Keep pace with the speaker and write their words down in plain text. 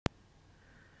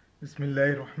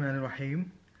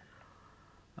Bismillahirrahmanirrahim.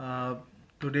 Uh,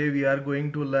 Today we are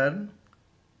going to learn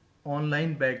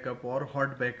online backup or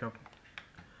hot backup.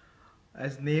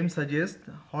 As name suggests,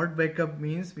 hot backup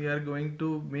means we are going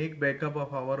to make backup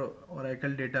of our Oracle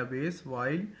database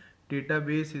while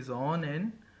database is on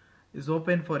and is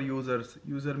open for users.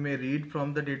 User may read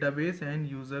from the database and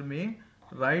user may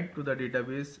write to the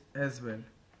database as well.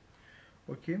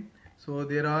 Okay, so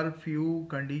there are few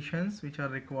conditions which are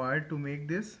required to make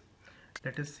this.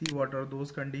 Let us see what are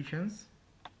those conditions.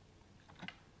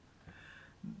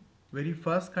 Very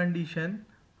first condition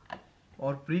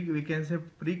or we can say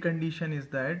precondition is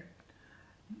that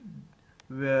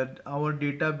where our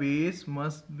database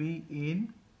must be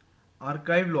in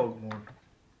archive log mode.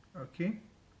 Okay,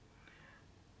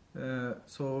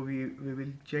 so we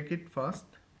will check it first.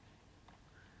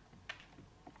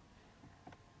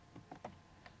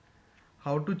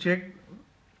 How to check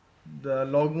the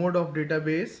log mode of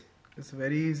database is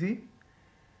very easy.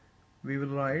 We will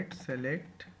write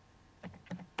select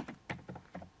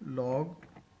log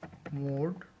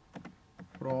mode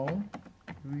from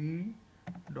v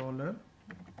 $database.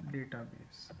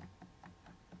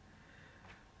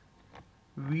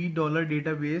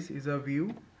 $database is a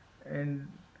view, and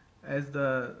as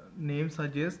the name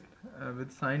suggests,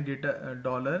 with sign data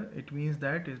dollar, it means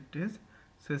that it is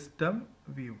system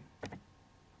view.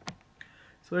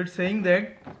 So it's saying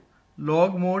that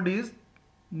log mode is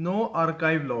no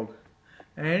archive log,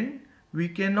 and we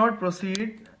cannot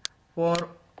proceed for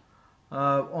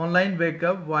online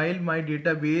backup while my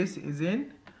database is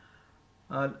in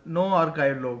no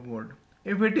archive log mode.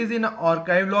 If it is in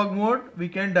archive log mode, we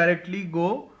can directly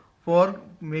go for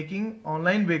making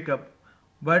online backup.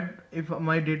 But if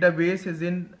my database is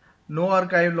in no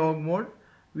archive log mode,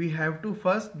 we have to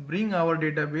first bring our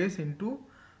database into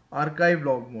archive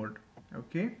log mode.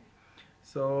 Okay,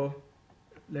 so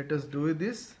let us do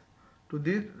this. To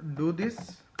do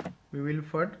this, we will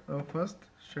first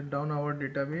shut down our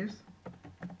database.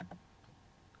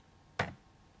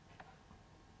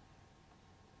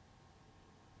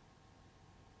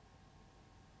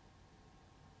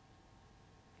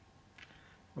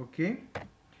 Okay,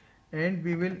 and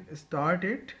we will start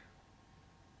it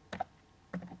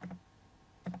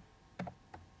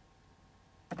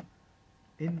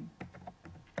in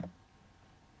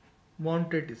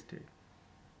mounted state.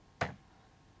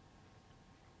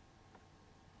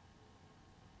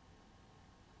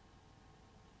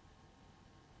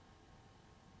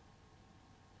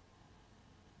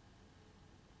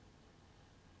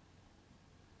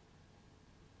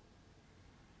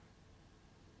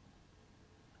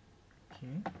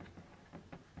 Okay,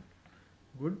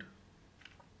 good.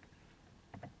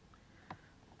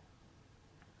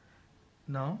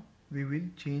 Now we will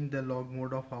change the log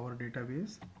mode of our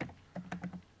database.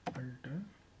 Alter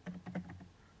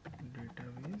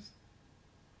database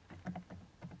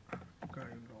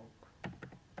archive log.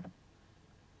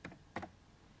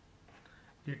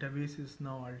 Database is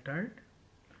now altered.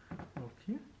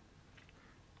 Okay.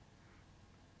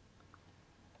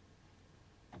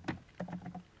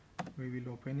 We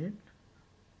will open it.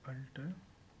 Alter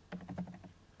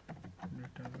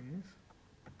database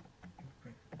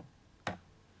open.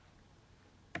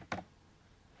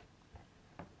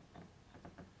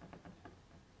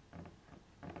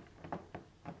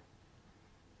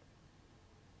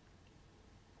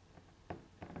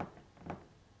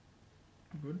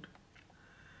 Good.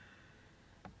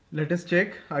 Let us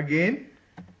check again.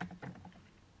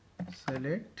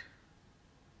 Select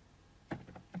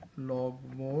log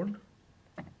mode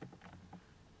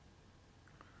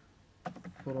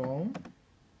from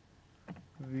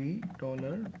v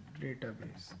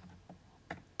 $database.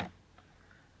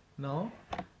 Now,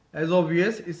 as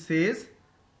obvious, it says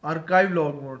archive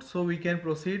log mode, so we can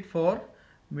proceed for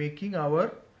making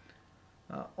our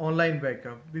online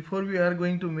backup. Before we are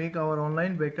going to make our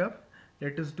online backup,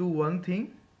 let us do one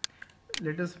thing.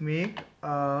 Let us make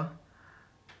a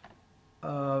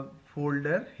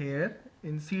folder here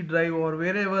in C drive or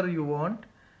wherever you want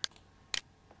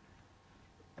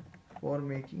for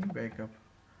making backup.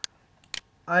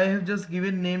 I have just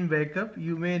given name backup.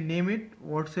 You may name it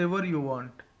whatever you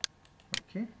want.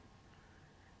 Okay,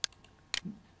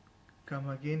 come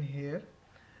again here.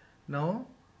 Now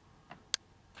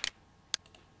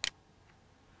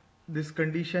this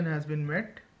condition has been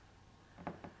met.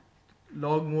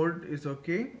 Log mode is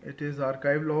okay. It is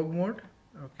archive log mode.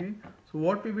 Okay, so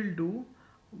what we will do,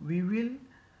 we will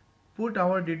put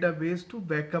our database to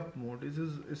backup mode. This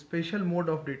is a special mode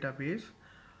of database.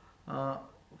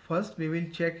 First we will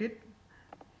check it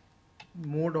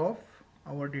mode of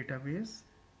our database.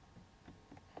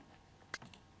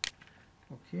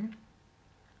 Okay,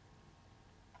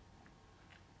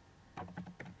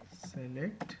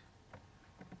 select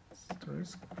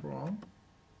asterisk from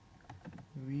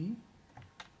v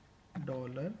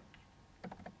dollar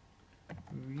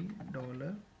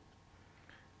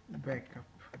backup.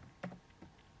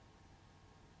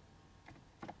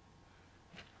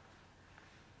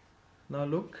 Now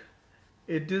look,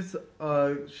 it is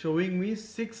showing me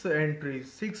 6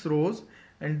 entries, 6 rows,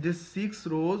 and these 6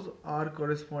 rows are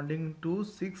corresponding to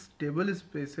 6 table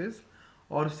spaces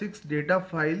or 6 data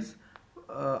files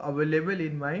available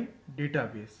in my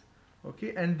database.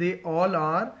 Okay, and they all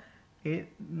are a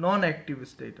non-active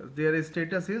status. Their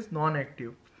status is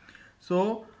non-active.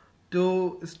 So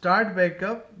to start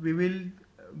backup, we will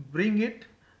bring it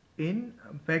in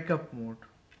backup mode.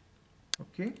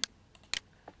 Okay,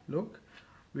 look,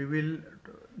 we will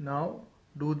now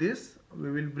do this.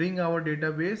 We will bring our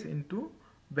database into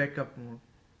backup mode.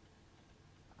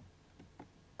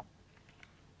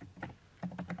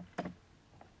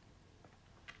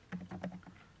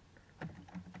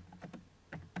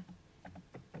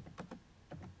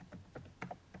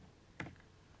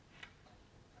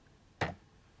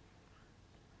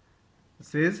 It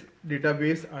says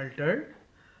database altered.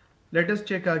 Let us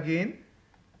check again.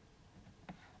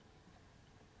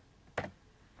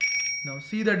 Now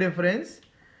see the difference.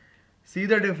 See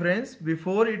the difference.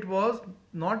 Before it was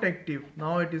not active.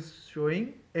 Now it is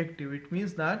showing active. It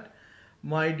means that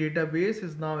my database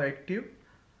is now active,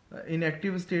 in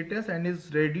active status, and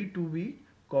is ready to be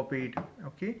copied.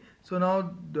 Okay. So now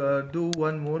do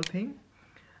one more thing.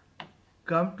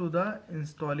 Come to the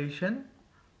installation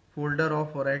folder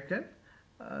of Oracle.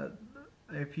 Uh,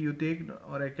 if you take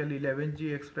Oracle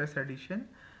 11G Express Edition,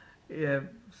 uh,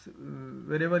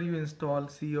 wherever you install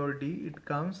C or D,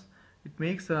 it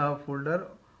makes a folder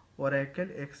Oracle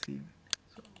XE.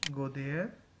 So go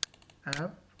there,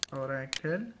 app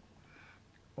Oracle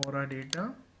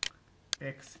Oradata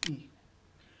XE.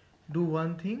 Do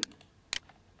one thing,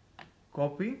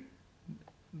 copy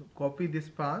this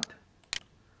path,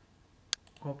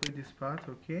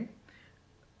 okay.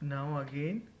 Now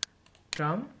again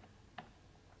come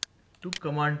to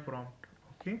command prompt,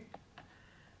 okay.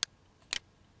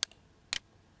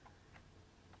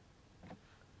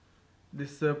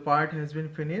 This part has been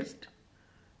finished.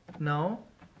 Now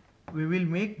we will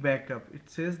make backup. It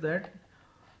says that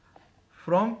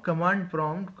from command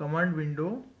prompt, command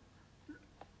window,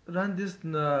 run this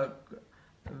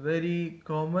very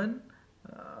common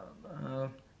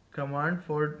command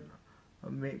for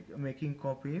making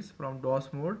copies from DOS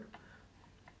mode.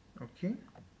 Okay.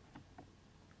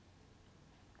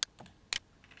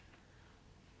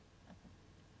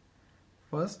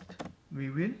 First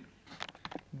we will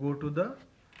go to the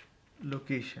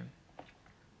location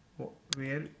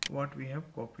where what we have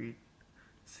copied.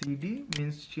 CD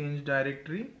means change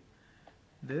directory.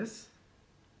 This.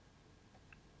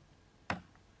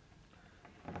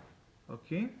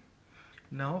 Okay.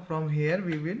 Now from here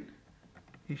we will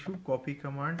issue copy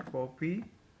command, copy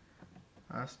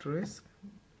asterisk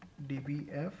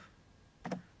dbf,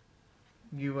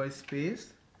 give a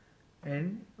space,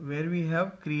 and where we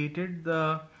have created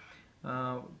the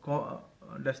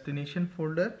destination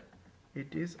folder,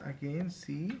 it is again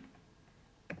C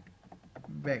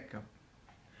backup.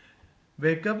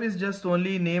 Backup is just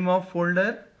only name of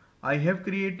folder I have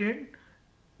created.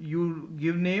 You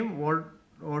give name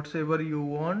whatsoever you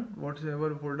want,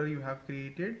 whatsoever folder you have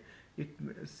created. It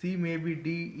C may be D,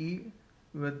 E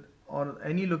with or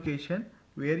any location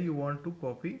where you want to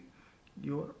copy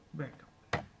your backup.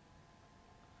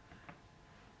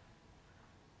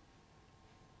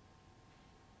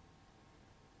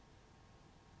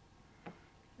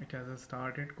 It has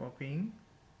started copying.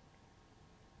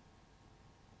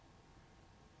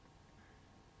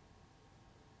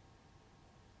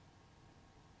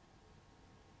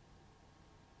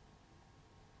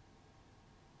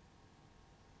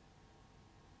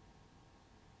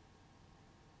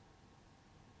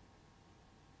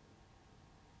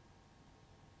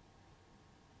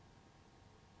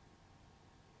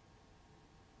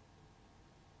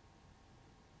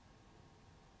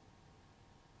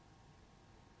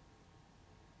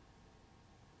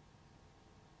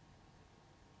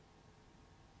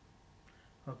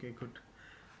 Okay, good.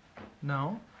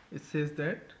 Now it says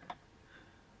that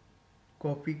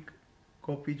copy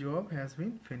job has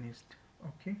been finished.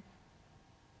 Okay,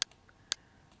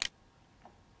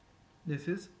 this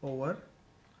is over.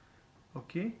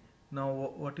 Okay,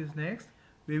 now what is next?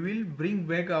 We will bring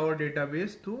back our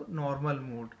database to normal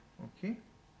mode. Okay.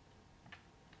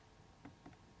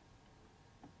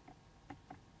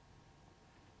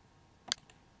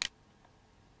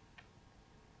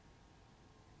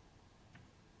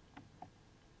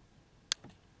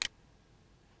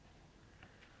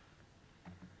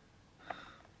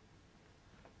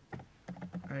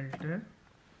 alter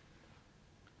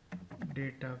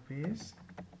database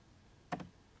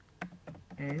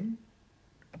and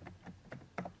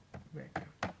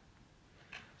backup.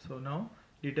 So now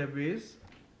database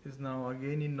is now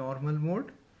again in normal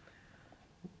mode.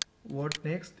 What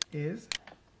next is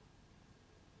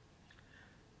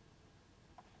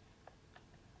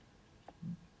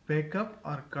backup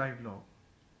archive log.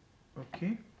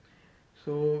 Okay,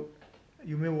 so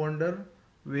you may wonder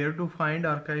where to find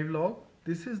archive log.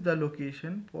 This is the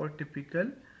location for typical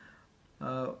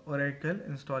Oracle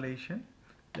installation.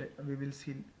 We will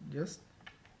see just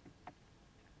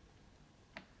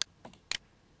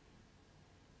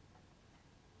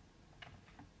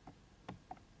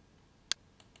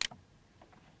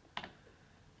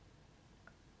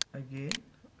again.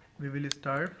 We will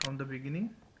start from the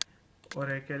beginning.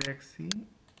 Oracle XE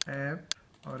app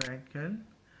Oracle.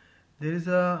 There is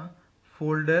a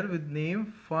folder with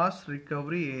name fast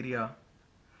recovery area.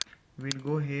 We'll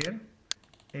go here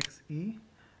XE.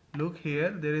 Look here,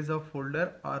 there is a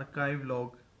folder archive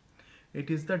log. It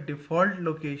is the default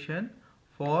location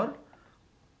for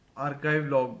archive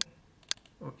log.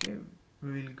 Okay,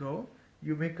 we will go.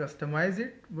 You may customize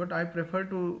it, but I prefer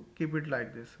to keep it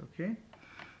like this. Okay,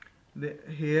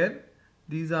 here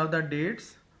these are the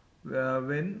dates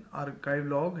when archive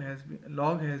log has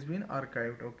been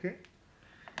archived. Okay,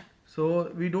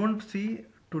 so we don't see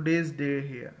today's day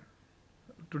here.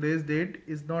 Today's date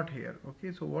is not here.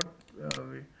 Okay, so what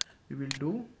we will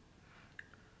do,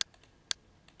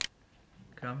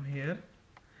 come here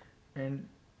and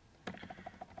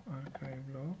archive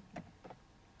log,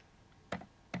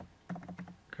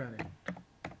 correct.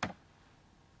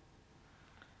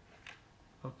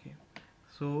 Okay,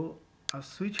 so a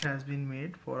switch has been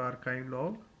made for archive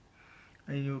log,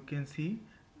 and you can see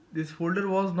this folder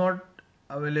was not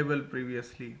available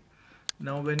previously.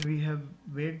 Now when we have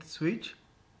made switch,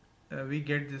 we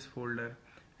get this folder,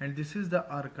 and this is the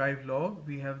archive log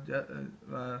we have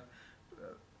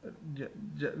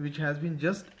which has been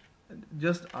just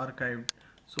archived.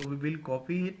 So we will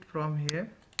copy it from here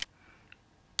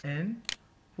and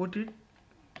put it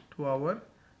to our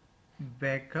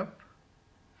backup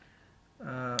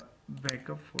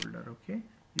folder. Okay,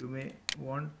 you may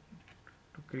want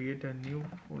to create a new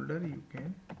folder. You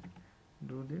can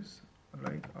do this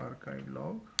like archive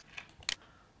log.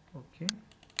 Okay,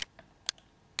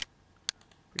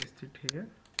 paste it here.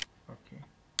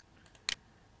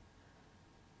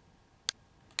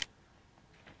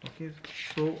 Okay,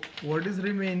 so what is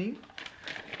remaining,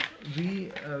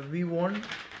 we want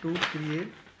to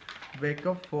create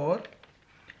backup for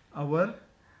our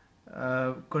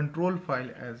control file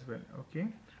as well. Okay,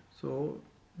 so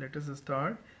let us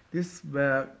start this.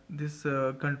 This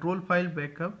control file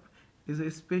backup is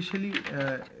a special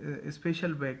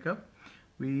backup.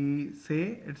 We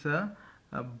say it's a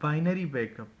binary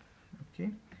backup.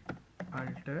 Okay,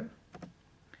 alter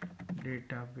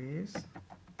database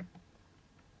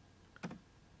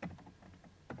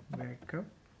backup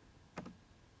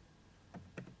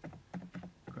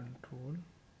control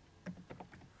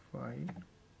file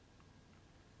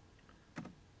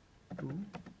to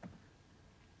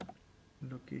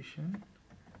location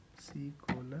C :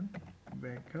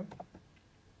 backup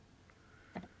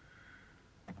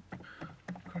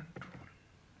control.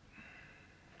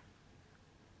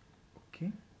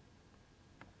 Okay,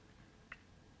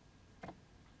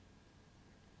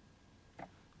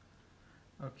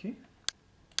 okay,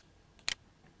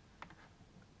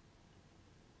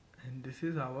 and this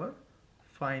is our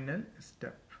final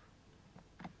step.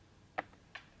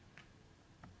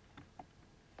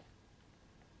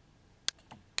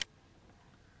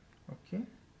 Okay,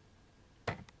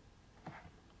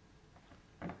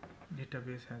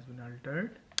 database has been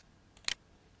altered.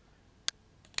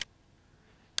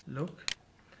 Look,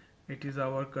 it is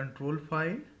our control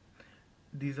file.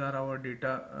 These are our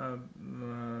data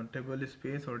table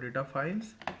space or data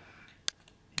files.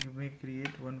 You may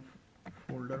create one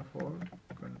folder for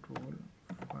control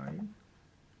file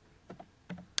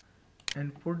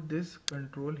and put this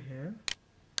control here.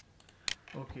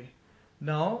 Okay,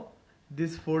 now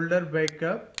this folder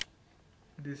backup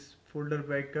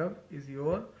is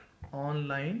your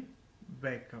online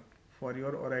backup for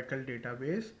your Oracle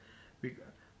database.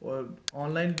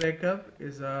 Online backup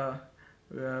is a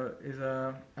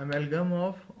amalgam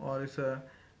of, or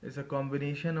is a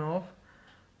combination of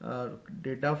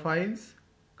data files,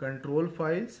 control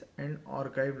files and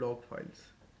archive log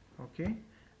files. Okay,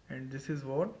 and this is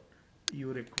what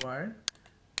you require.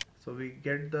 So we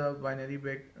get the binary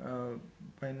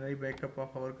backup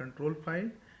of our control file,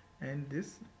 and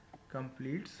this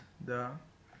completes the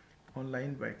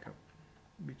online backup.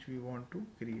 which we want to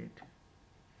create.